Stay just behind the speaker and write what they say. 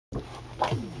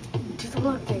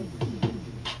looking.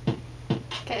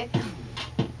 Okay.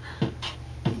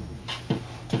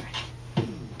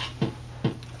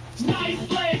 Nice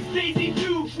legs, Daisy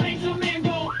Dukes, makes a man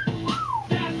go.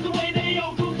 That's the way they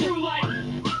all go through life.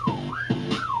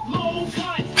 Low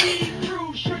cut, see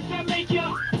through shirts that make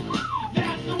ya.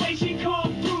 That's the way she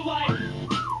comes through life.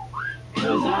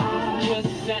 'Cause I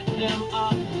just set them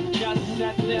up, just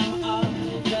set them up,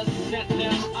 just set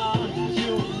them up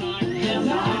to knock them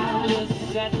out. Just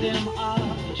set them up,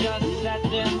 just set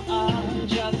them up,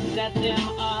 just set them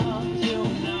up to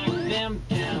knock them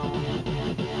down.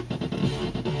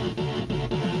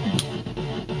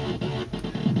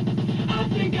 I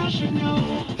think I should know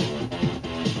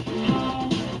how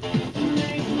to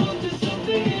make love to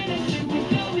something innocent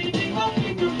without leaving my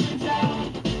fingerprints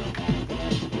out.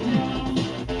 Now,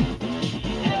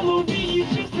 L.O.V. is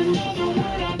just another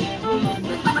word I never learned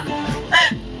to pronounce.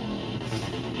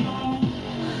 How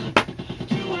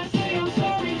do I say I'm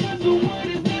sorry 'cause the word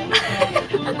is never gonna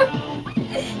come out?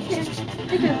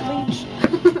 Bleach.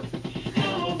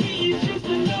 L.O.V. is just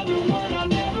another word I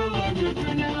never learned to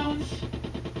pronounce.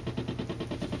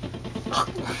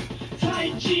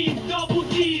 Tight jeans, double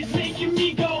D's, making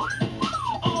me go.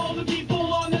 All the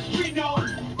people on the street know.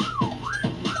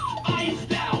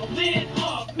 Iced out, lit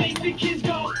up, make the kids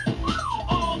go.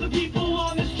 All the people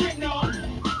on the street know.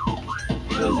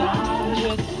 'Cause I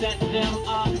just set them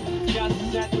up, just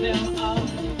set them up,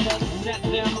 just set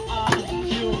them up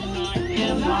to knock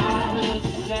them out. Just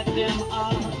set them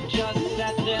up, just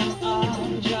set them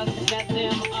up, just set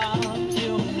them up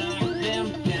to knock them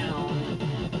down.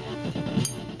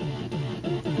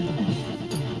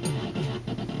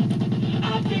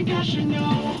 I think I should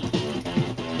know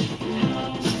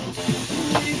how to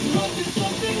make love to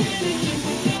something innocent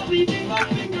without leaving my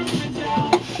fingerprints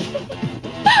out.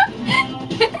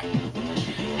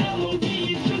 L.O.V.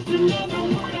 is just another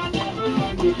word I never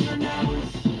learned to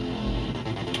pronounce.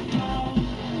 How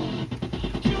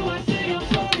do I say I'm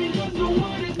sorry 'cause the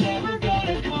word is never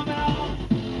gonna come out?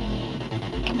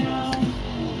 Now,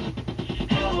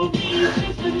 L.O.V. is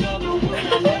just another word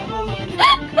I never learned to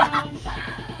pronounce.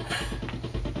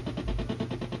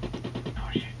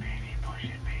 Push it,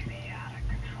 baby, out of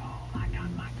control. I got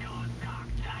my gun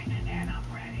cocked tight and I'm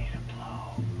ready to blow.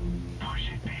 Push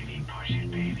it, baby,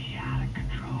 out of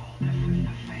control. This is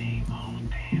the same old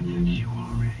dance that you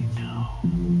already know.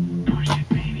 Push it,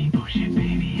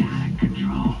 baby, out of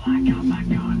control. I got my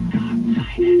gun cocked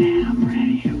tight and I'm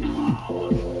ready to blow.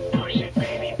 Push it,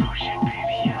 baby,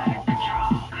 out of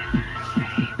control.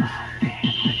 This is the same old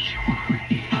dance that you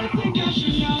already know. I think I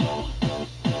should know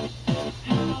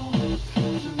how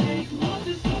to make love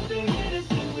to something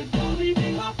innocent without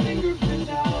leaving my fingerprints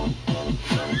out.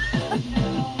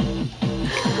 Now,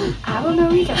 I don't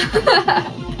know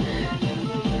either.